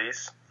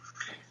Persepolis.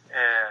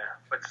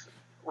 But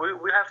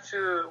we have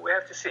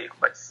to see.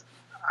 But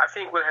I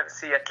think we'll have to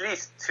see at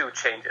least two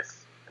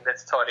changes.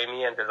 That's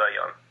Taremi and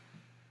Rezaeian.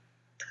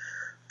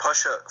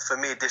 Pasha, for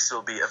me, this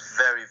will be a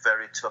very,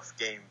 very tough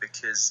game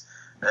because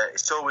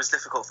it's always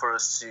difficult for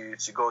us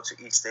to go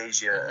to East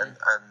Asia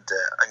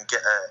and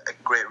get a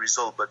great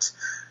result. But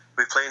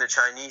we're playing a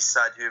Chinese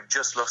side who have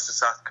just lost to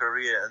South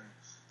Korea, and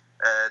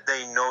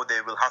they know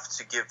they will have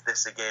to give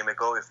this a game a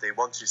go if they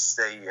want to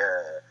stay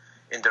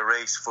in the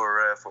race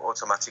for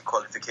automatic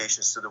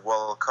qualifications to the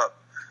World Cup.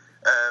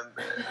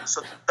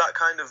 So that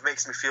kind of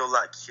makes me feel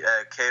like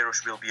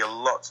Queiroz will be a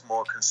lot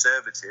more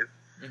conservative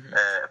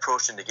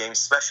approaching the game,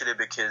 especially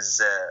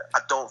because I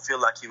don't feel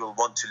like he will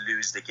want to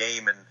lose the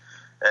game, and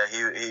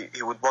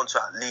he would want to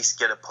at least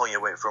get a point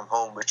away from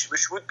home, which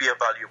would be a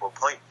valuable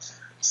point.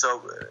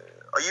 So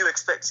are you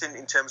expecting,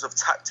 in terms of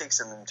tactics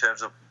and in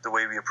terms of the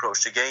way we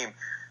approach the game,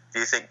 do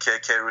you think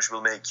Queiroz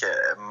will make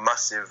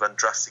massive and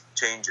drastic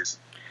changes?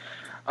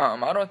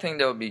 I don't think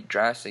there will be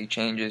drastic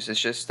changes. It's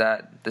just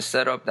that the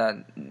setup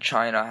that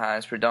China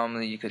has,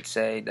 predominantly you could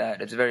say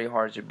that it's very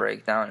hard to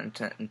break down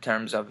in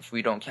terms of if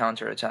we don't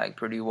counterattack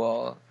pretty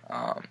well.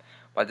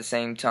 But at the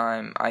same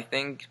time, I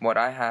think what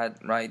I had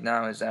right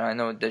now is that I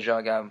know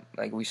Dejaga,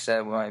 like we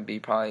said, might be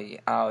probably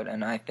out,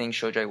 and I think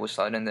Shojai will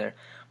slide in there.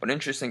 But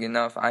interesting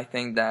enough, I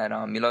think that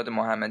Milad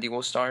Mohammadi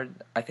will start.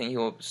 I think he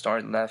will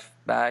start left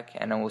back,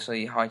 and then we'll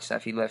see Haj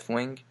Safi left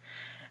wing.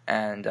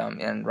 And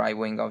right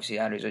wing, obviously,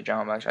 Adriza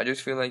Jahanbakhsh. I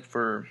just feel like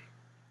it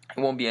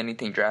won't be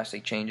anything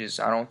drastic changes.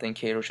 I don't think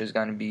Queiroz is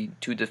going to be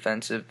too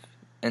defensive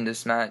in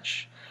this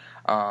match,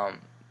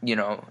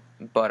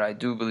 but I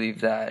do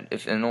believe that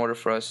if in order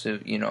for us to,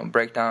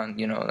 break down,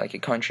 like a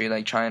country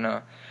like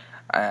China,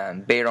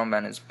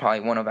 Bayram is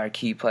probably one of our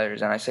key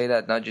players. And I say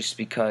that not just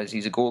because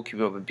he's a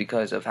goalkeeper, but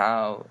because of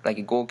how, like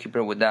a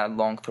goalkeeper with that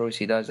long throws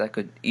he does, that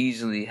could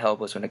easily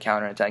help us with the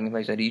counter-attacking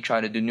plays that he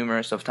tried to do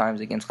numerous of times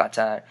against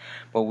Qatar,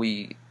 but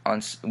we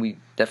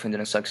definitely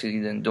didn't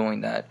succeed in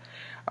doing that.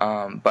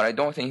 But I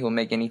don't think he'll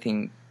make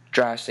anything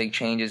drastic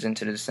changes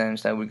into the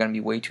sense that we're going to be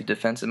way too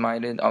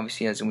defensive-minded.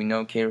 Obviously, as we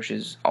know, Queiroz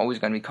is always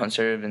going to be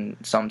conservative in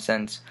some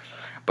sense.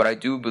 But I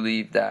do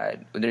believe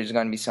that there's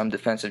going to be some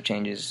defensive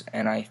changes,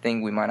 and I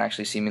think we might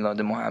actually see Milad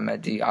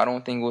Mohammadi. I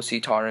don't think we'll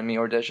see Taremi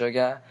or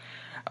Dejaga,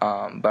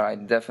 but I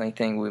definitely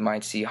think we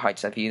might see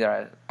Haj Safi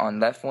either on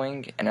left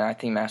wing, and I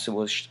think Masoud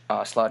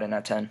will slot in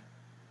at 10.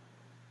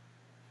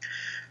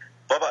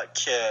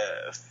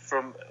 Babak,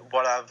 from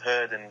what I've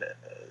heard and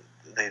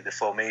the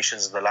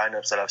formations and the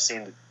lineups that I've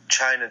seen,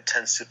 China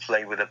tends to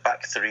play with a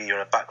back three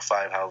or a back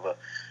five, however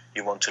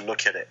you want to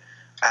look at it.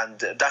 And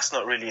that's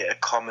not really a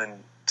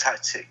common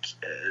tactic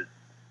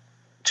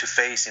to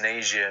face in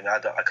Asia. And I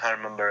can't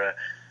remember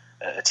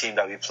a team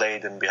that we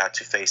played and we had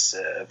to face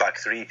a back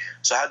three.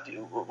 So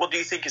what do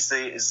you think is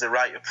the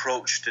right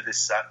approach to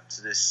this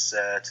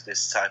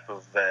type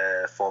of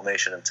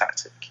formation and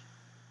tactic?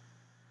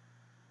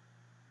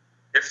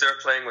 If they're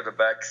playing with a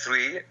back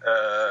three,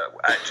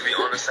 to be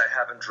honest, I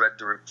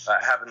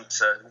haven't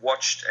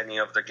watched any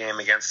of the game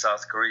against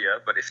South Korea.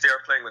 But if they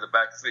are playing with a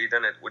back three,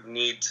 then it would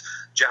need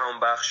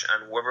Jahanbakhsh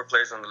and whoever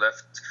plays on the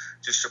left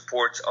to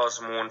support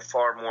Azmoun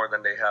far more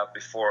than they have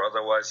before.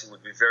 Otherwise, he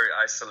would be very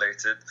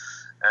isolated.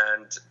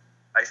 And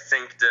I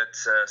think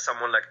that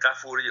someone like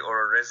Ghafouri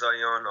or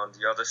Rezayan on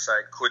the other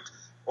side could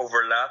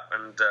overlap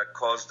and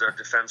cause their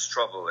defense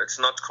trouble. It's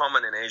not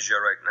common in Asia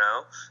right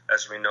now,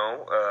 as we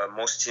know.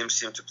 Most teams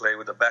seem to play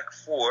with a back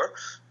four,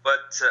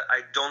 but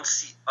I don't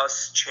see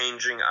us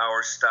changing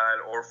our style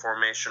or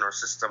formation or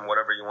system,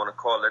 whatever you want to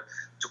call it,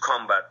 to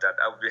combat that.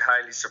 I would be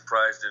highly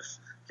surprised if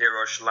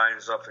Queiroz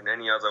lines up in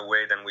any other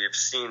way than we have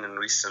seen in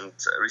recent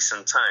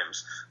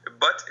times.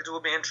 But it will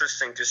be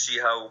interesting to see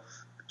how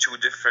two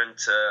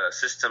different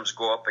systems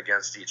go up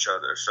against each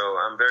other. So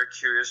I'm very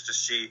curious to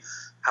see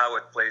how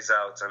it plays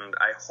out, and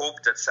I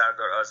hope that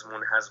Sardar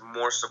Azmoun has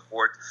more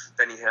support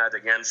than he had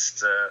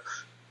against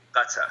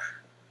Qatar.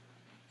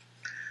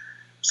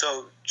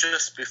 So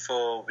just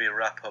before we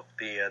wrap up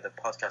the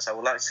podcast, I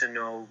would like to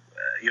know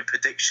your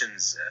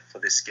predictions for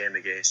this game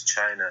against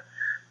China.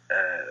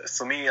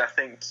 For me, I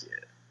think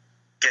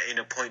getting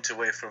a point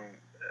away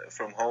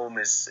from home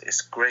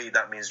is great.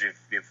 That means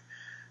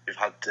we've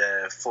had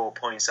 4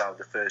 points out of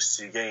the first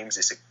two games.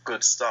 It's a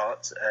good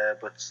start,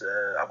 but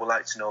I would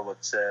like to know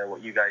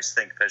what you guys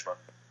think, Pejman.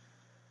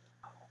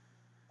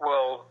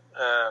 Well,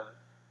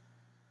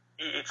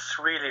 it's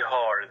really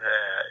hard.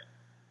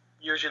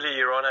 Usually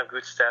Iran have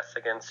good stats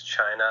against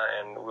China,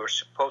 and we're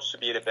supposed to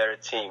be the better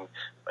team.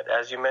 But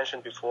as you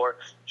mentioned before,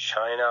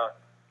 China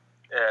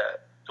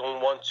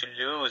don't want to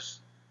lose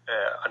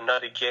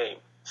another game,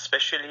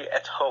 especially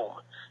at home.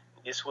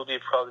 This will be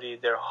probably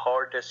their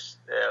hardest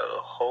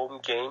home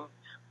game,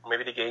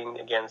 maybe the game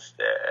against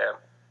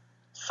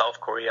South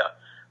Korea.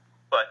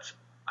 But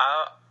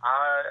I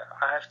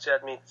have to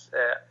admit,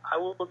 I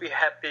will be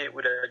happy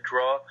with a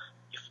draw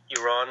if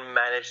Iran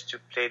managed to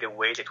play the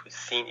way that we've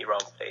seen Iran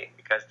play,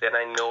 because then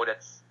I know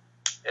that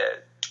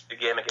the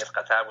game against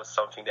Qatar was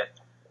something that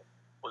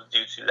was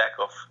due to lack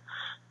of,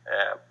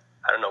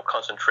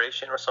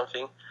 concentration or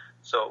something.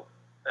 So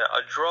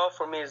a draw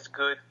for me is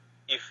good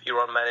if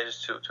Iran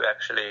manages to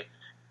actually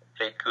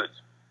play good.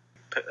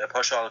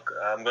 Paushal,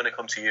 I'm going to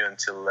come to you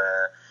until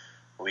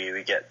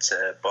we get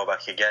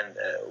Babak again.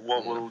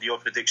 What will your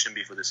prediction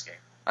be for this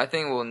game? I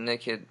think we'll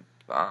nick it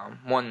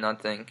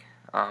 1-0.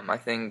 I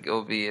think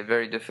it'll be a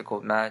very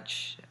difficult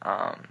match.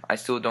 I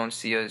still don't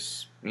see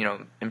us,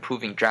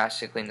 improving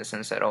drastically in the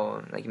sense that,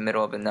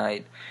 middle of the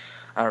night,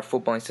 our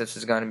footballing sense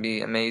is going to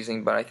be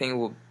amazing, but I think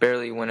we'll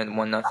barely win it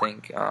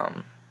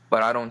 1-0.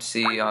 But I don't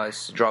see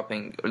us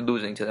dropping or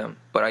losing to them.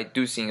 But I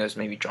do see us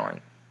maybe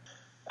drawing.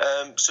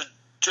 So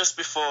just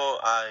before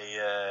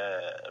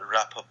I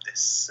wrap up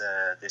this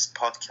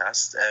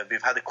podcast,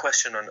 we've had a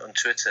question on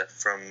Twitter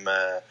from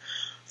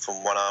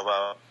one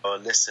of our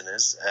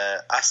listeners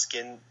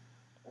asking,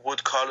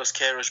 would Carlos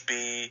Queiroz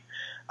be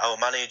our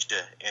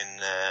manager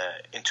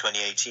in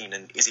 2018,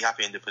 and is he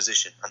happy in the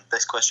position? And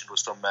this question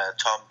was from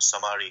Tom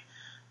Samari.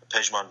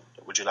 Pejman,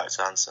 would you like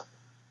to answer?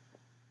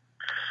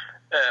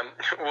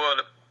 Well,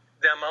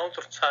 the amount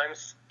of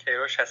times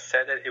Queiroz has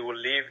said that he will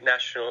leave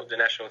the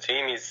national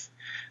team is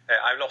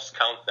I've lost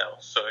count now.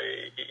 So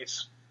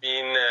it's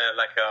been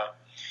like a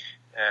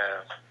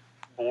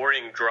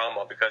boring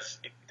drama because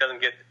it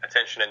doesn't get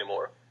attention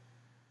anymore.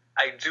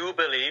 I do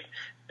believe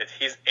that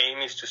his aim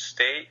is to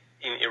stay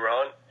in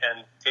Iran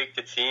and take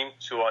the team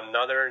to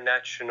another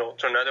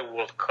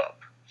World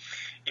Cup.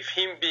 If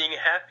him being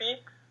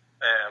happy,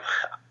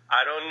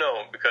 I don't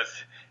know,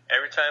 because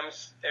every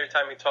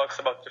time he talks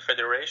about the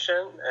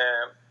federation,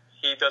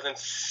 he doesn't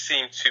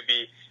seem to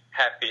be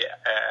happy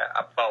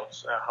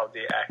about how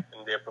they act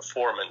and their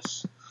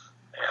performance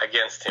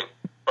against him.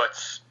 But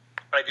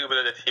I do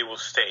believe that he will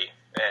stay.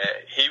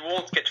 He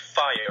won't get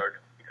fired,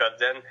 because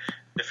then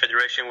the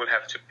federation will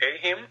have to pay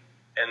him,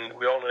 and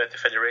we all know that the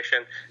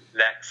federation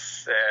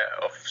lacks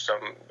of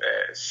some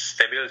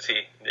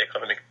stability in the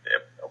economic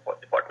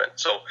department.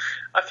 So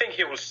I think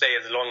he will stay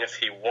as long as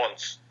he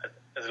wants,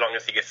 as long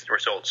as he gets the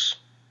results.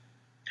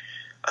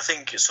 I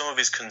think some of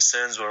his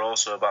concerns were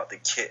also about the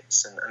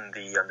kits and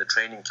the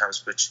training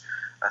camps, which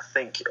I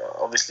think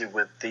obviously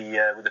with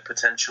the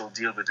potential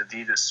deal with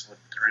Adidas would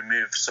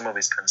remove some of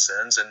his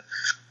concerns. And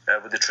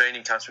with the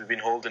training camps we've been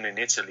holding in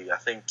Italy, I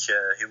think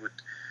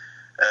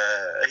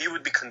he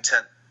would be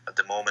content at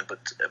the moment.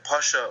 But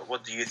Pasha,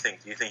 what do you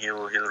think? Do you think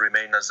he'll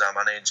remain as our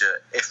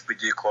manager if we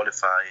do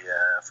qualify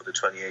for the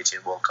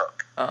 2018 World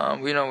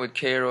Cup? We know with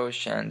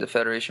Queiroz and the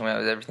federation, we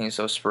have everything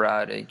so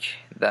sporadic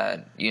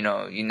that you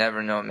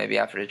never know. Maybe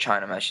after the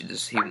China match, he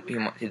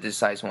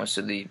decides he wants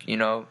to leave.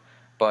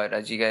 But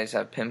as you guys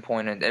have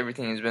pinpointed,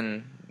 everything has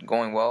been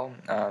going well.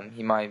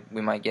 We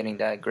might getting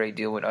that great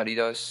deal with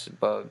Adidas,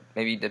 but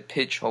maybe the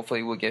pitch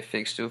hopefully will get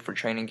fixed too for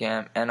training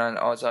camp. And on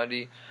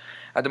Azadi,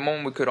 at the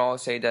moment we could all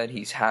say that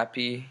he's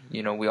happy.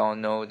 We all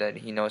know that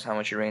he knows how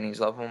much Iranians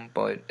love him,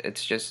 but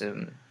it's just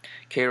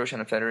Queiroz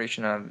and the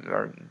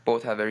federation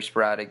both have very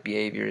sporadic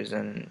behaviors,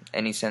 and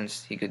any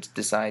sense he could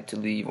decide to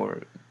leave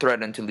or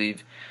threaten to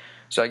leave.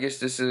 So I guess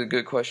this is a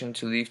good question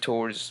to leave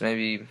towards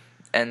maybe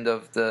end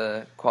of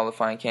the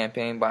qualifying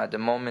campaign, but at the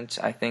moment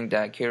I think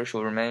that Queiroz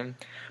will remain.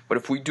 But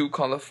if we do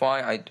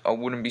qualify, I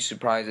wouldn't be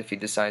surprised if he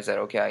decides that,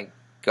 okay, I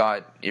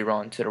got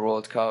Iran to the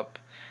World Cup,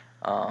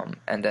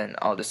 and then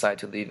I'll decide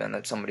to leave and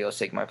let somebody else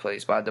take my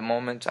place. But at the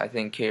moment, I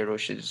think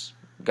Queiroz is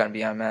going to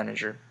be our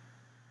manager.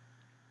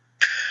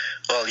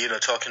 Well,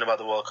 talking about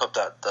the World Cup,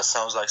 that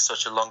sounds like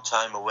such a long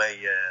time away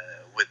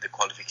with the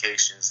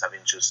qualifications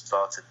having just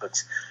started.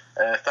 But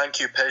thank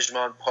you,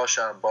 Pejman,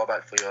 Pasha and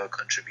Babak, for your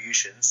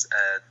contributions.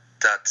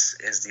 That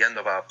is the end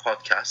of our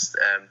podcast.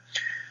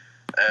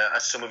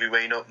 As some of you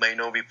may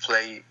know, we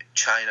play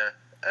China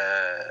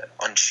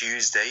on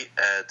Tuesday.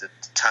 The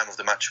time of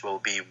the match will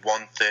be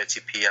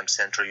 1:30 p.m.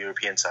 Central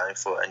European Time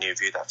for any of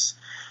you that's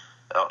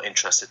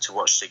interested to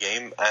watch the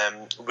game.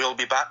 We'll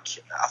be back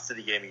after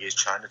the game against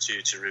China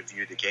to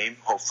review the game.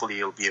 Hopefully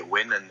it'll be a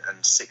win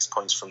and 6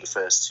 points from the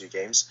first two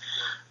games.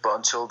 But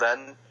until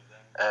then,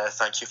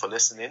 thank you for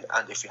listening.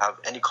 And if you have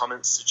any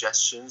comments,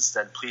 suggestions,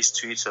 then please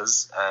tweet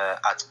us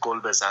at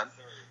Golbezan,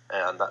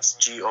 and that's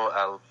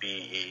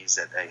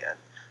GOLBEZAN.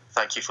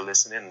 Thank you for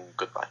listening, and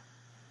goodbye.